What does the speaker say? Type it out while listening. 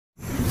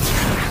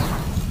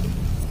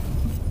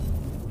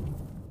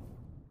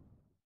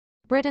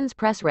Britain's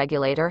press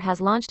regulator has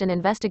launched an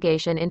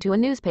investigation into a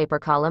newspaper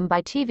column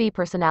by TV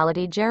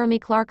personality Jeremy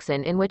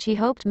Clarkson in which he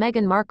hoped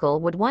Meghan Markle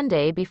would one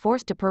day be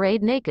forced to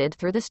parade naked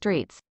through the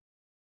streets.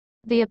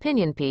 The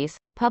opinion piece,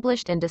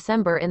 published in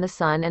December in The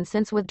Sun and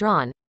since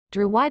withdrawn,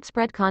 drew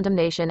widespread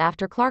condemnation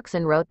after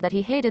Clarkson wrote that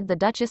he hated the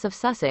Duchess of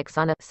Sussex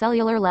on a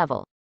cellular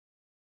level.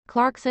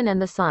 Clarkson and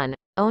The Sun,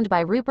 owned by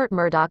Rupert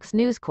Murdoch's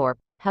News Corp,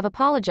 have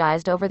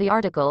apologized over the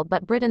article,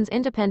 but Britain's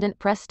independent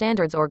press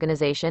standards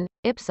organization,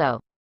 IPSO,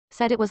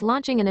 said it was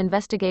launching an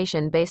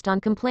investigation based on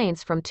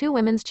complaints from two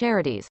women's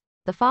charities,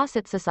 the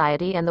Fawcett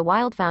Society and the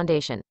Wild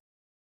Foundation.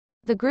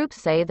 The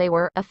groups say they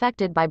were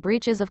affected by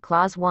breaches of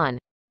Clause 1,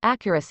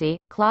 accuracy,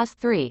 Clause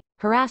 3,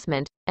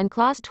 harassment, and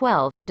Clause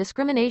 12,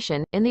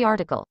 discrimination, in the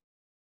article.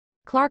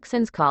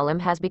 Clarkson's column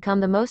has become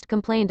the most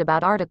complained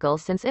about article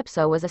since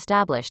IPSO was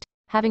established,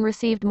 having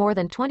received more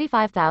than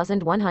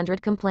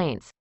 25,100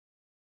 complaints.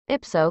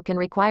 IPSO can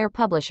require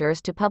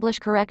publishers to publish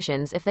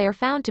corrections if they are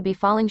found to be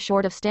falling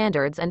short of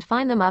standards and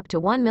fine them up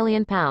to £1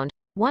 million,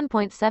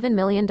 $1.7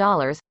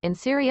 million, in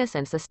serious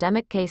and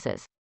systemic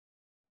cases.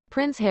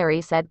 Prince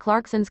Harry said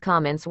Clarkson's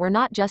comments were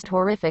not just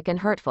horrific and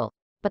hurtful,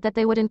 but that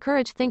they would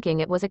encourage thinking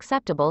it was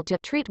acceptable to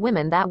treat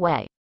women that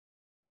way.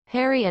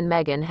 Harry and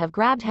Meghan have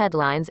grabbed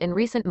headlines in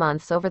recent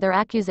months over their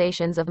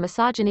accusations of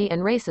misogyny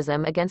and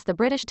racism against the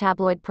British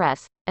tabloid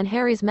press, and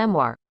Harry's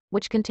memoir,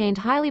 which contained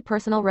highly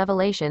personal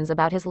revelations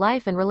about his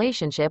life and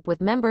relationship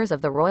with members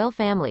of the royal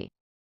family.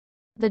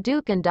 The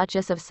Duke and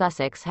Duchess of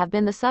Sussex have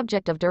been the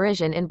subject of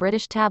derision in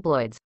British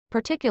tabloids,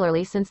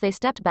 particularly since they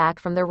stepped back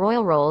from their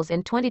royal roles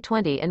in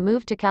 2020 and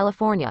moved to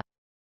California.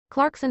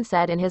 Clarkson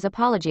said in his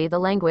apology the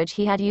language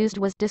he had used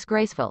was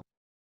disgraceful.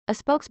 A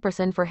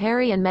spokesperson for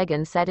Harry and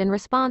Meghan said in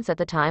response at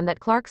the time that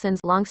Clarkson's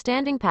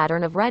long-standing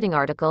pattern of writing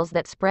articles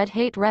that spread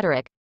hate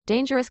rhetoric,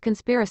 dangerous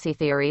conspiracy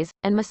theories,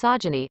 and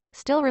misogyny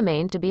still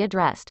remained to be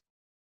addressed.